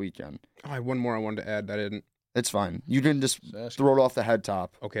for this weekend. Oh, I have one more I wanted to add that I didn't. It's fine. You can just Just ask throw it off the head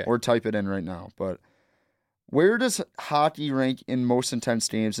top Okay. or type it in right now. But Where does hockey rank in most intense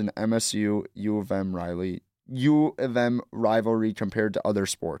games in MSU, U of M, Riley? U of M rivalry compared to other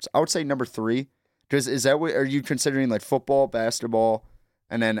sports? I would say number 3. Because is that what, are you considering like football, basketball,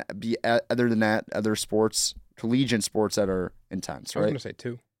 and then other than that, other sports, collegiate sports that are intense, I was right? going to say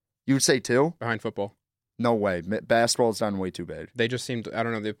 2 You would say 2? behind football. No way. Basketball's done way too big. They just seemed, I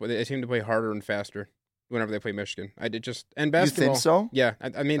don't know, they seem to play harder and faster whenever they play Michigan. And You basketball. think so? Yeah,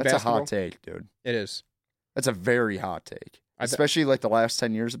 I mean, That's basketball. a hot take, dude. It is. That's a very hot take. I th- Especially like the last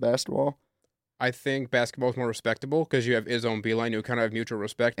 10 years of basketball. I think basketball is more respectable because you have Izzo and Beeline who kind of have mutual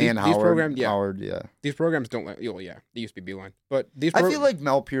respect. And these Howard. programs, yeah, Howard, yeah. these programs don't let. Oh, yeah, they used to be Beeline, but these. I feel like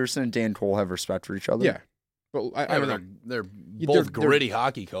Mel Pearson and Dan Cole have respect for each other. yeah, but I don't know. They're They're- both they're- gritty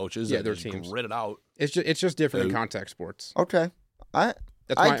hockey coaches. Yeah, that they're just teams. grit it out. It's just different in Dude. contact sports. Okay. I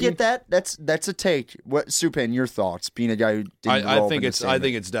That's get that. That's a take. What, Supan, your thoughts, being a guy who didn't grow I up think in it's the I same-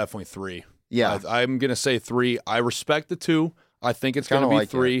 think it's definitely 3. Yeah. I'm gonna say 3. I respect the 2. I think it's Kinda gonna be like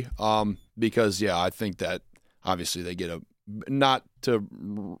 3. Because I think that obviously they get a not to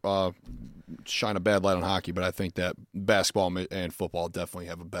shine a bad light on hockey, but I think that basketball and football definitely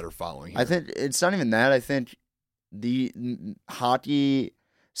have a better following. I think it's not even that. I think the hockey,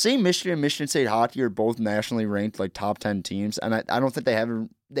 say Michigan and Michigan State hockey are both nationally ranked like top 10 teams, and I don't think they haven't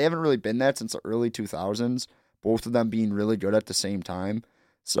really been that since the early 2000s. Both of them being really good at the same time.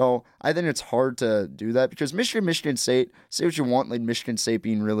 So I think it's hard to do that because Michigan State, say what you want, like Michigan State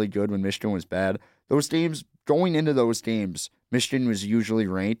being really good when Michigan was bad. Those games, going into those games, Michigan was usually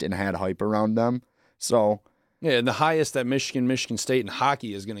ranked and had hype around them. So yeah, and the highest that Michigan State in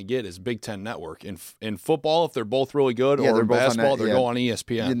hockey is going to get is Big Ten Network. In football, if they're both really good, Yeah, or they're in both on basketball, that- they're yeah. going on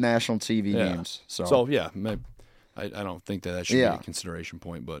ESPN. the national TV Yeah. games. So yeah, I don't think that should Yeah. be a consideration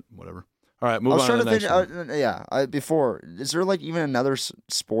point, but whatever. All right, move I was on trying to the to next think. one. Before, is there like even another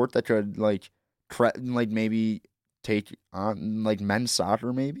sport that could like maybe take on like men's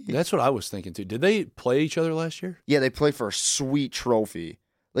soccer? Maybe. That's what I was thinking too. Did they play each other last year? Yeah, they play for a sweet trophy.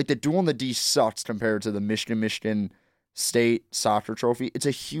 Like the duel in the D sucks compared to the Michigan State soccer trophy. It's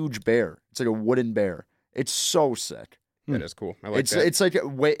a huge bear. It's like a wooden bear. It's so sick. That is cool. I like It's that.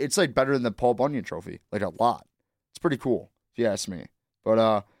 it's like better than the Paul Bunyan trophy, like a lot. It's pretty cool if you ask me.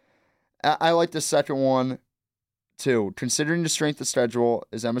 But I like the second one too. Considering the strength of schedule,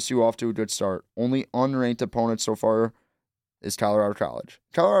 is MSU off to a good start? Only unranked opponent so far is Colorado College.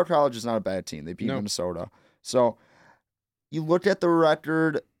 Colorado College is not a bad team. They beat No. Minnesota. So you look at the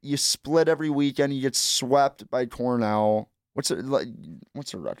record. You split every weekend. You get swept by Cornell. What's the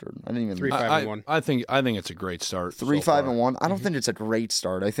record? I didn't even 3-5-1. I think it's a great start. 3-5-1. I don't Mhm. think it's a great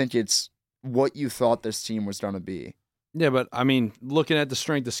start. I think it's what you thought this team was going to be. Yeah, but I mean, looking at the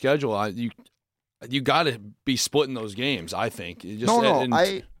strength of schedule, you got to be splitting those games. I think. It's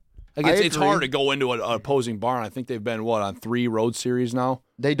agree. hard to go into an opposing barn. I think they've been on 3 road series now.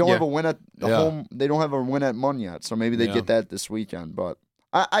 They don't Yeah. have a win at home. They don't have a win at Munn yet, so maybe they Yeah. get that this weekend. But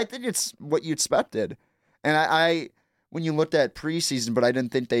I think it's what you expected. And I when you looked at preseason, but I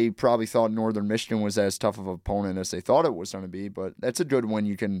didn't think they probably thought Northern Michigan was as tough of an opponent as they thought it was going to be. But that's a good win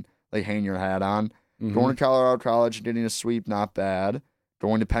you can like hang your hat on. Mhm. Going to Colorado College, getting a sweep, not bad.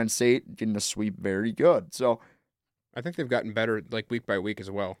 Going to Penn State, getting a sweep, very good. So I think they've gotten better like week by week as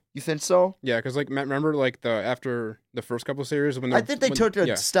well. you think so? Yeah, because like remember like after the first couple of series when I think they took a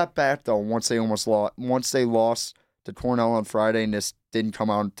yeah. step back though once they lost to Cornell on Friday and just didn't come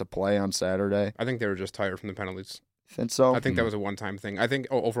out to play on Saturday. I think they were just tired from the penalties. Think so? I think that was a one-time thing. I think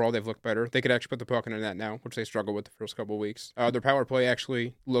overall they've looked better. They could actually put the puck in the net now, which they struggled with the first couple of weeks. Their power play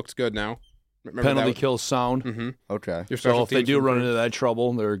actually looks good now. Penalty kills sound. Mm-hmm. Okay, Your So special if they teams do were run great. into that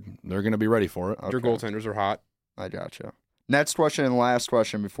trouble, they're going to be ready for it. okay. Your goaltenders are hot. I gotcha. Next question and last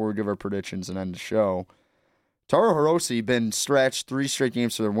question before we give our predictions and end the show. Taro Hirose been stretched 3 straight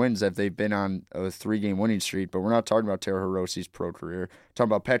games for their wins if they've been on a 3-game winning streak, but we're not talking about Taro Hirose's pro career. We're talking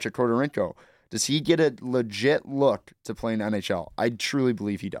about Patrick Kodorenko. Does he get a legit look to play in the NHL? I truly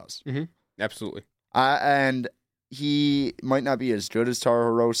believe he does. Absolutely. And he might not be as good as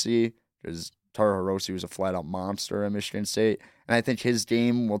Taro Hirose, because Taro Hirose was a flat-out monster at Michigan State. And I think his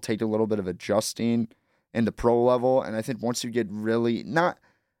game will take a little bit of adjusting in the pro level. And I think once you get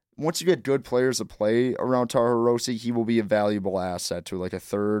good players to play around Taro Hirose, he will be a valuable asset to like a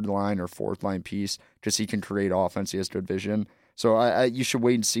 3rd line or 4th line piece because he can create offense. He has good vision. So you should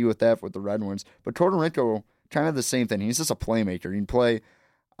wait and see with that with the Red Wings. But Kodorenko, kind of the same thing. He's just a playmaker. He can play.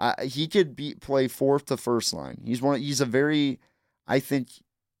 He could play 4th to 1st line. He's a very, I think,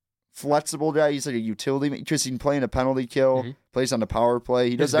 flexible guy. He's like a utility because he can play in a penalty kill, plays on the power play.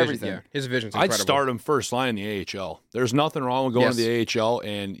 He does everything. Yeah, his vision's incredible. I'd start him first line in the AHL. There's nothing wrong with going to the AHL,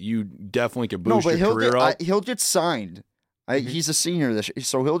 and you definitely could boost your career up. He'll get signed. He's a senior this year,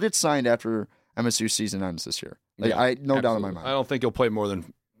 so he'll get signed after MSU season ends this year. No doubt in my mind. I don't think he'll play more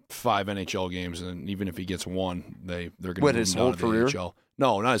than 5 NHL games, and even if he gets one, they're going to move his him whole down to career? the AHL.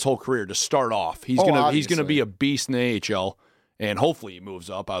 No, not his whole career. To start off, he's gonna be a beast in the AHL, and hopefully he moves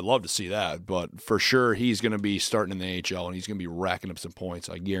up. I'd love to see that, but for sure he's going to be starting in the AHL, and he's going to be racking up some points.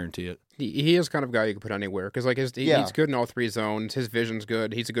 I guarantee it. He is kind of a guy you can put anywhere because he's good in all 3 zones. His vision's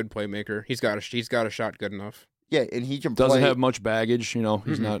good. He's a good playmaker. He's got a shot good enough. Yeah, and he can doesn't play. have much baggage.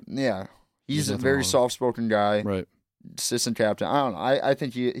 He's not. Yeah, he's a very soft-spoken guy. Right. Assistant captain. I don't know. I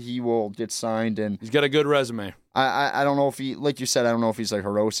think he will get signed, and he's got a good resume. I don't know if he, like you said, I don't know if he's like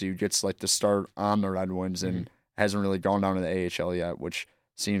Hirose, who gets like the start on the Red Wings and hasn't really gone down to the AHL yet, which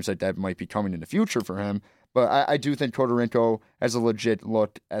seems like that might be coming in the future for him. But I do think Todorenko has a legit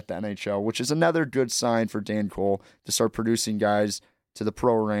look at the NHL, which is another good sign for Dan Cole to start producing guys to the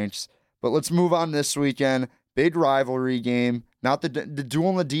pro ranks. But let's move on this weekend. Big rivalry game. Not the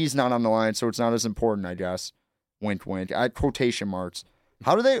duel in the D is not on the line, so it's not as important, I guess. Wink, wink. Quotation marks.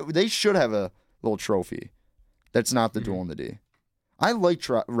 How do they should have a little trophy. That's not the duel in the D. I like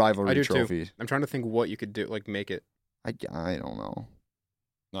rivalry I do trophies. too. I'm trying to think what you could do, like make it. I don't know.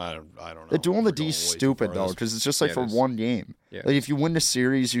 I don't know. The duel in the We're D going is way too stupid far though, this. because it's just like Yeah, for it is. one game. Yeah. Like if you win the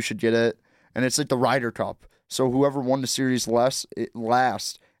series, you should get it, and it's like the Ryder Cup. So whoever won the series last, and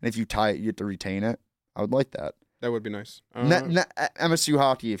if you tie it, you get to retain it. I would like that. That would be nice. MSU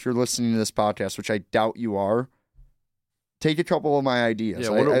hockey, if you're listening to this podcast, which I doubt you are, take a couple of my ideas.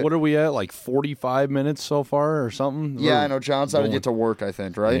 Yeah, what are we at? Like 45 minutes so far or something? Yeah, I know. John's got to get to work, I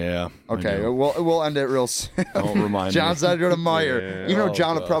think, right? Yeah. Okay, we'll end it real soon. Don't remind John's me. got to go to Meyer. Yeah. Even though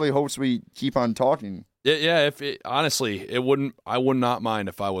John probably hopes we keep on talking. Yeah, honestly, I would not mind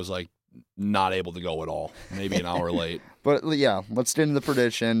if I was like not able to go at all. Maybe an hour late. But yeah, let's get into the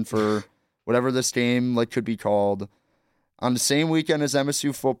prediction for whatever this game could be called. On the same weekend as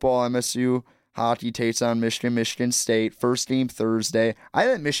MSU football, MSU hockey takes on Michigan State. First game Thursday. I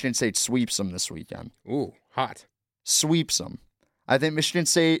think Michigan State sweeps them this weekend. Ooh, hot. Sweeps them. I think Michigan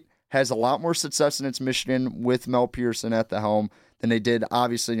State has a lot more success in its Michigan with Mel Pearson at the helm than they did,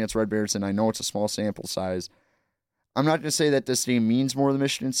 obviously, against Red Bears. And I know it's a small sample size. I'm not going to say that this game means more than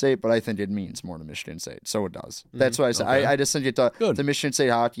Michigan State, but I think it means more than Michigan State. So it does. That's what I said. Okay. I just think the Michigan State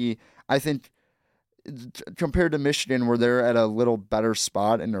hockey, I think compared to Michigan, where they're at a little better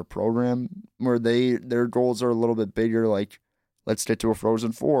spot in their program, where their goals are a little bit bigger, like let's get to a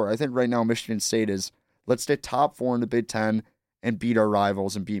Frozen Four. I think right now Michigan State is let's get top 4 in the Big Ten and beat our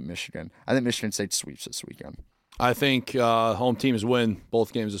rivals and beat Michigan. I think Michigan State sweeps this weekend. I think home teams win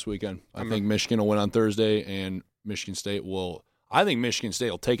both games this weekend. I think Michigan will win on Thursday, and Michigan State will. I think Michigan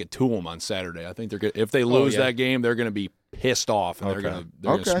State will take it to them on Saturday. I think they're good. If they lose that game, they're going to be pissed off, and they're going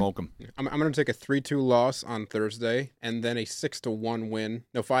to smoke them. I'm going to take a 3-2 loss on Thursday, and then a 6-1 win.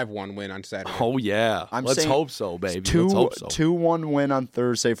 No, 5-1 win on Saturday. Oh yeah, let's hope so, baby. Let's hope so. 2-1 win on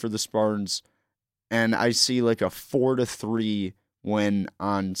Thursday for the Spartans, and I see like a 4-3 win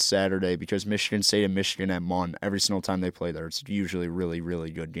on Saturday because Michigan State and Michigan at Munn every single time they play there. It's usually a really, really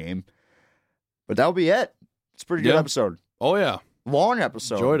good game. But that'll be it. It's a pretty good episode. Oh yeah, long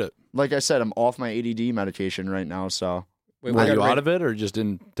episode. Enjoyed it. Like I said, I'm off my ADD medication right now, so. Wait, Were you out of it or just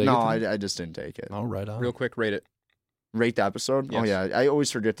didn't take it? No, I just didn't take it. Oh, right on. Real quick, rate it. Rate the episode? Yes. Oh, yeah. I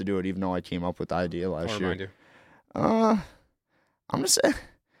always forget to do it, even though I came up with the idea last I'll year. remind you. I'm going to say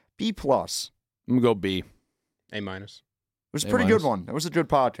B+. I'm gonna go B. A-. It was a pretty good A-. one. It was a good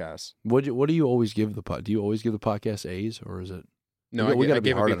podcast. What do you always give the do you always give the podcast A's or is it No, we I gotta be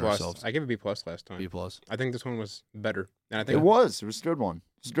gave hard a on B+. ourselves. I gave a B+ last time. B+? I think this one was better. And I think It was a good one.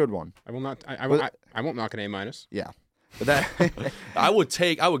 It was a good one. I will not. I won't knock an A-. Yeah. But that, I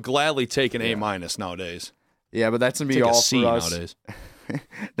would gladly take an A- nowadays. yeah, but that's going to be Take a all C for us. nowadays.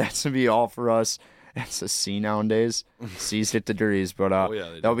 That's going to be all for us. It's a C nowadays. C's hit degrees, but Oh, yeah,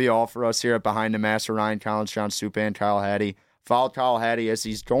 they do. that'll be all for us here at Behind the Master. Ryan Collins, John Stupan, Kyle Hattie. Follow Kyle Hattie as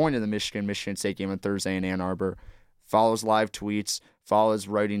he's going to the Michigan State game on Thursday in Ann Arbor. Follow his live tweets. Follow his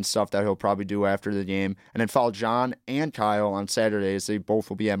writing stuff that he'll probably do after the game. And then follow John and Kyle on Saturdays. They both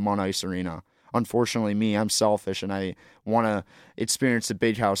will be at Munn Ice Arena. Unfortunately, I'm selfish, and I want to experience the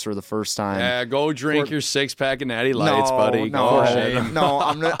Big House for the first time. Yeah, go drink your 6-pack of Natty Lights, buddy. Go ahead. No,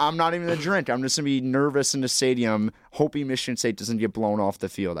 I'm not even going to drink. I'm just going to be nervous in the stadium, hoping Michigan State doesn't get blown off the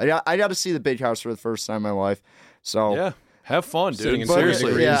field. I got to see the Big House for the first time in my life. So Yeah, have fun, Sitting dude. in Seriously,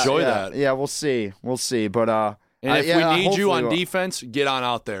 degrees. enjoy that. Yeah, we'll see. But And if yeah, we need you on hopefully- defense, get on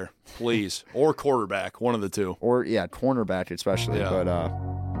out there, please. Or quarterback, one of the two. Or cornerback especially. Yeah. But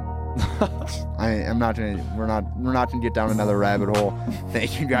I'm not gonna. We're not gonna get down another rabbit hole.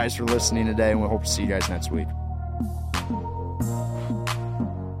 Thank you guys for listening today, and we hope to see you guys next week.